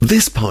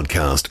This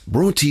podcast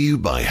brought to you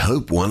by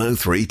Hope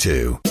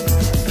 1032.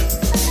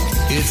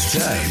 It's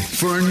time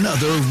for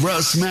another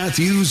Russ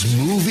Matthews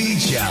Movie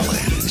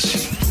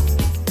Challenge.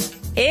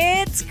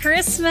 It's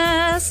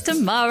Christmas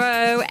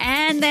tomorrow,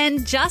 and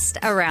then just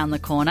around the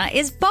corner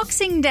is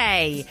Boxing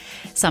Day.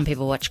 Some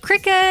people watch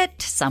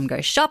cricket, some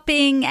go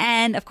shopping,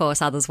 and of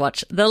course others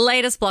watch the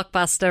latest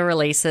blockbuster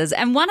releases.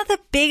 And one of the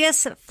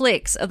biggest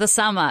flicks of the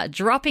summer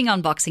dropping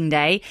on Boxing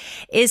Day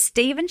is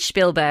Steven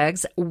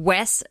Spielberg's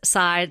West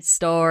Side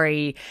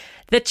Story.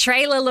 The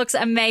trailer looks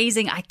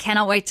amazing. I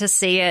cannot wait to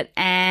see it.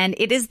 And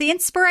it is the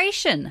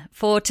inspiration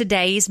for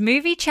today's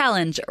movie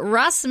challenge.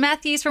 Russ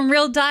Matthews from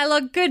Real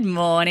Dialogue, good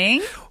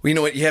morning. Well, you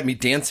know what? You had me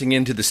dancing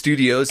into the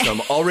studio, so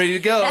I'm all ready to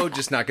go,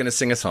 just not going to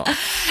sing a song.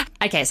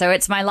 Okay, so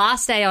it's my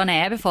last day on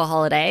air before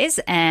holidays,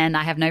 and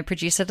I have no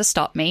producer to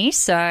stop me.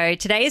 So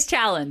today's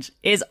challenge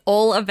is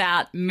all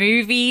about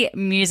movie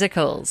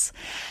musicals.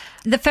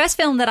 The first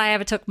film that I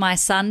ever took my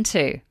son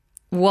to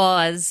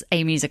was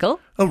a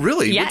musical. Oh,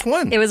 really? Yeah, Which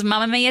one? It was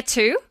Mamma Mia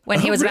 2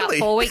 when he was really?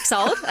 about 4 weeks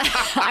old.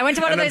 I went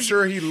to one of those. I'm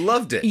sure he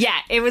loved it. Yeah,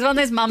 it was one of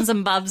those mums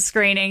and bubs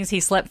screenings.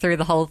 He slept through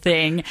the whole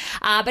thing.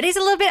 But he's a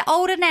little bit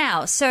older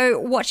now. So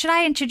what should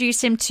I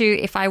introduce him to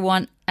if I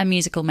want a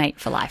musical mate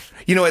for life?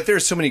 You know what?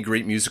 There's so many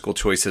great musical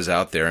choices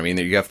out there. I mean,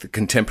 you have the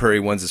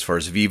contemporary ones as far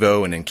as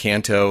Vivo and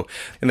Encanto.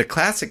 In the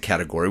classic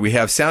category, we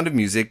have Sound of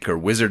Music or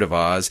Wizard of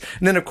Oz.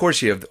 And then, of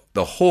course, you have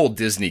the whole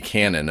Disney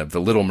canon of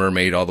The Little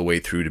Mermaid all the way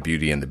through to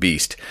Beauty and the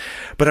Beast.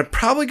 But I'm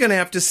probably going to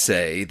have to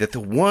say that the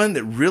one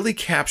that really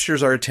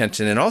captures our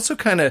attention and also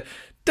kind of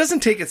doesn't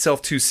take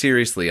itself too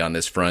seriously on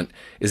this front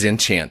is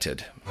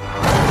Enchanted.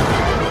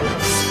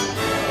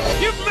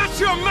 You've met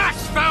your match,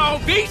 foul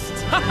beast!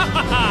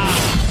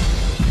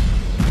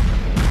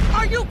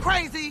 Are you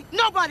crazy?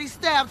 Nobody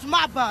stabs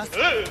my bus.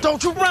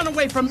 Don't you run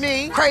away from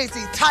me,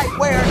 crazy tight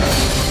wearer.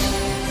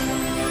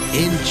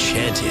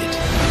 Enchanted.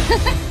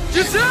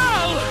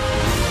 Giselle!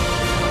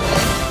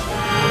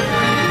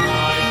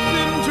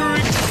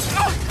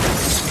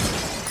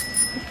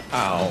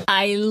 Ow.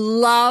 I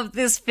love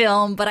this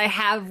film, but I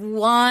have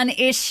one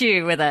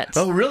issue with it.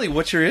 Oh, really?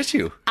 What's your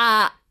issue?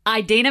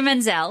 Idina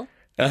Menzel,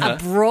 a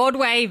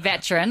Broadway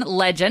veteran,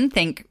 legend,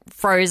 think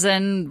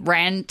Frozen,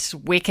 Rent,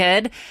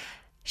 Wicked.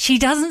 She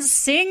doesn't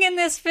sing in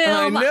this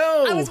film. I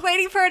know. I was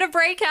waiting for her to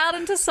break out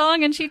into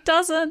song, and she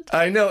doesn't.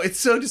 I know. It's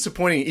so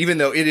disappointing, even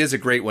though it is a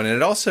great one. And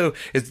it also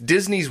is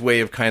Disney's way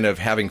of kind of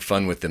having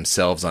fun with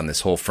themselves on this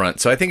whole front.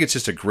 So I think it's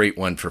just a great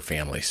one for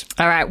families.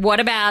 All right.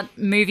 What about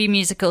movie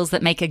musicals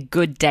that make a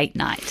good date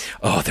night?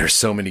 Oh, there's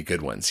so many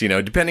good ones, you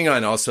know, depending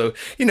on also,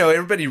 you know,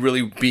 everybody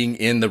really being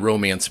in the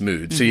romance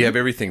mood. So you have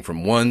everything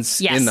from Once,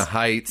 Yes. In the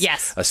Heights,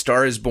 Yes. A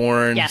Star is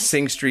Born, Yes.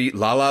 Sing Street,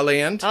 La La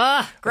Land,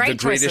 Great The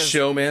Greatest choices.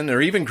 Showman,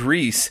 or even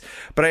Grease.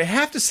 But I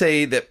have to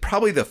say that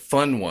probably the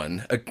fun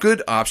one, a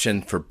good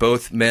option for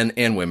both men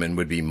and women,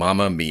 would be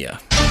Mamma Mia.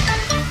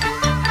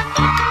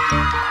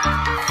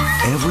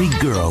 Every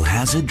girl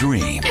has a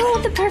dream. I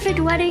want the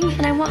perfect wedding,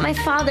 and I want my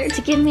father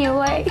to give me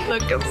away.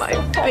 Look at my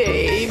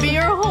baby,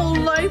 your whole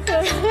life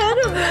ahead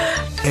of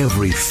it.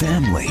 Every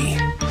family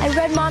I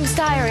read Mom's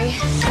diary,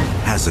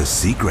 has a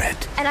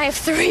secret. and I have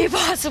 3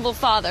 possible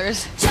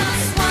fathers.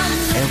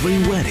 Every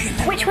wedding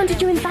Which one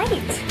did you invite?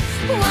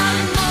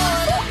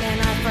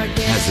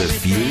 has a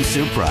few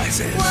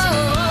surprises.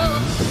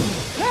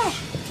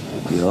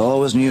 You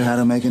always knew how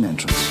to make an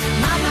entrance.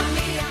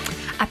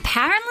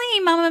 Apparently,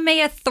 Mamma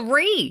Mia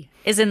 3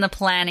 is in the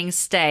planning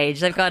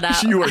stage. They've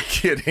got You are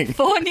kidding.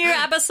 4 new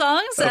ABBA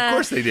songs. Of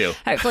course they do.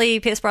 Hopefully,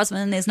 Pierce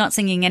Brosnan is not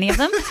singing any of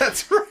them.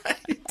 That's right.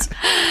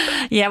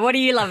 Yeah, what do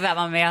you love about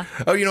Mamma Mia?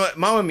 Oh, you know what?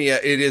 Mamma Mia,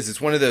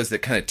 it's one of those that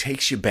kind of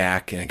takes you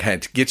back and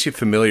kind of gets you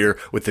familiar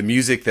with the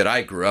music that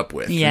I grew up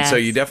with. Yes. And so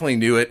you definitely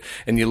knew it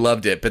and you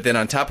loved it. But then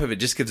on top of it,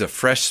 just gives a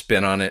fresh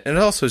spin on it. And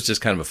it also is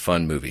just kind of a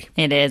fun movie.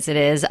 It is, it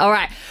is. All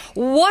right.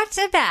 What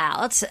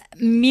about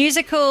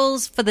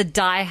musicals for the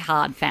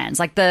die-hard fans?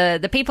 Like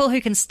the people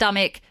who can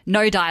stomach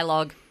no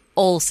dialogue,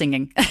 all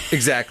singing.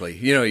 Exactly.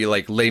 You know, you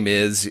like Les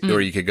Mis, or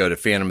you could go to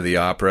Phantom of the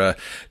Opera,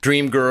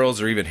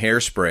 Dreamgirls, or even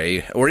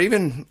Hairspray, or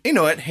even, you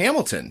know, at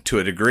Hamilton to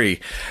a degree.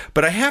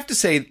 But I have to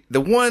say,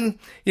 the one,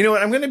 you know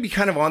what, I'm going to be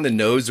kind of on the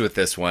nose with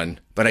this one,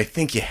 but I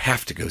think you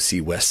have to go see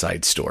West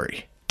Side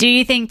Story. Do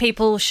you think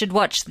people should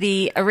watch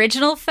the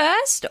original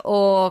first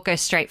or go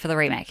straight for the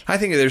remake? I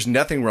think there's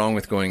nothing wrong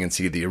with going and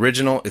see the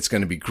original. It's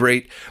going to be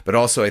great, but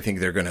also I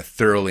think they're going to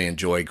thoroughly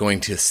enjoy going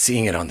to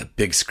seeing it on the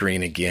big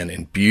screen again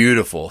in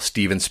beautiful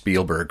Steven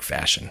Spielberg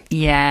fashion.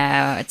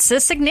 Yeah, it's a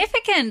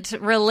significant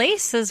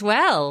release as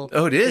well.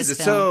 Oh, it is. this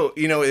It's film. so,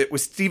 you know, it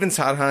was Stephen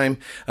Sondheim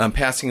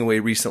passing away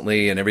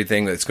recently and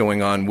everything that's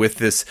going on with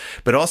this.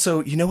 But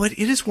also, you know what?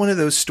 It is one of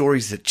those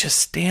stories that just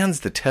stands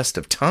the test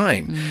of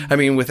time. I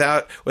mean,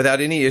 without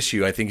any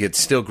issue, I think it's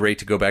still great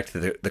to go back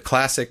to the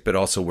classic, but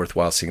also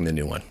worthwhile seeing the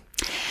new one.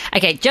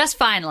 Okay, just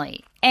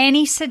finally,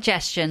 any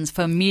suggestions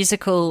for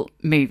musical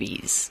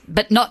movies,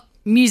 but not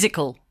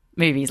musical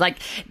movies, like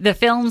the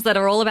films that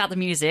are all about the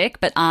music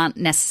but aren't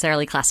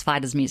necessarily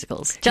classified as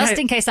musicals, just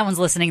in case someone's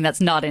listening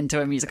that's not into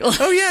a musical.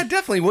 Oh, yeah,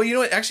 definitely. Well, you know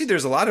what? Actually,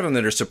 there's a lot of them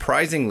that are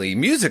surprisingly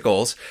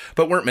musicals,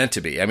 but weren't meant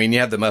to be. I mean, you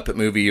have the Muppet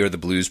Movie or the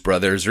Blues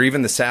Brothers or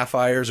even the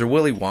Sapphires or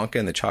Willy Wonka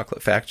and the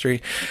Chocolate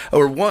Factory,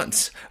 or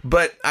once.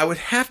 But I would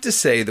have to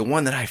say the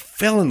one that I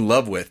fell in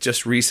love with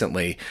just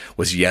recently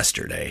was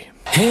Yesterday.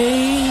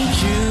 Hey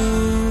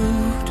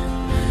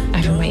Jude,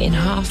 I've been waiting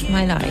half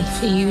my life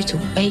for you to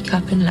wake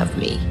up and love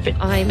me. But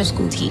I'm a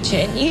school teacher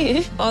and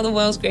you are the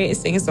world's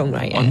greatest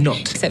singer-songwriter. I'm not.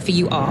 Except for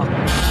you are.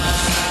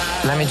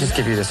 Let me just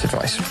give you this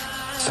advice.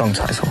 Song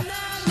title.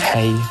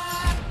 Hey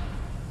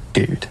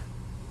Dude.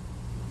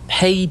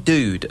 Hey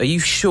Dude, are you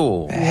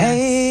sure?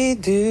 Hey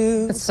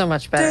Dude. That's so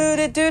much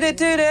better. Do.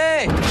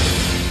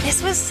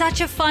 This was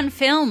such a fun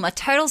film, a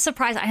total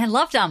surprise. I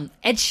loved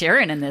Ed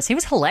Sheeran in this. He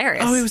was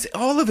hilarious. Oh,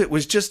 all of it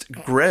was just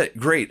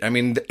great. I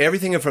mean,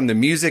 everything from the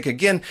music.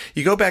 Again,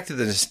 you go back to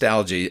the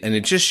nostalgia, and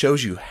it just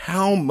shows you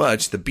how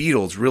much the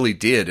Beatles really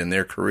did in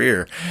their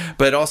career,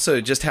 but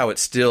also just how it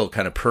still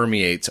kind of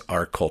permeates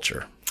our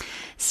culture.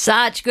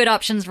 Such good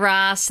options,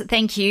 Russ.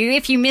 Thank you.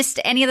 If you missed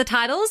any of the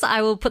titles,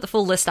 I will put the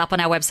full list up on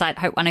our website,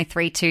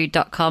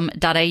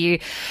 hope1032.com.au.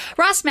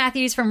 Russ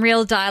Matthews from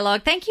Real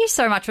Dialogue, thank you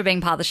so much for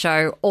being part of the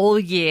show all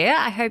year.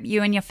 I hope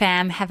you and your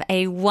fam have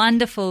a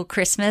wonderful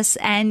Christmas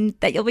and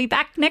that you'll be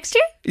back next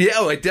year. Yeah,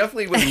 well, I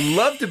definitely would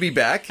love to be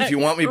back if you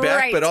want me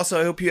back, Great. but also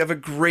I hope you have a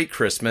great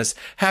Christmas,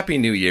 Happy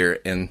New Year,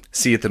 and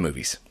see you at the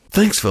movies.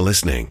 Thanks for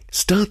listening.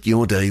 Start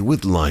your day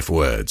with Life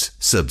Words.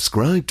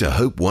 Subscribe to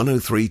Hope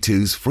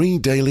 1032's free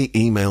daily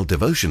email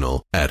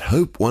devotional at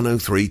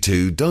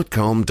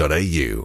hope1032.com.au.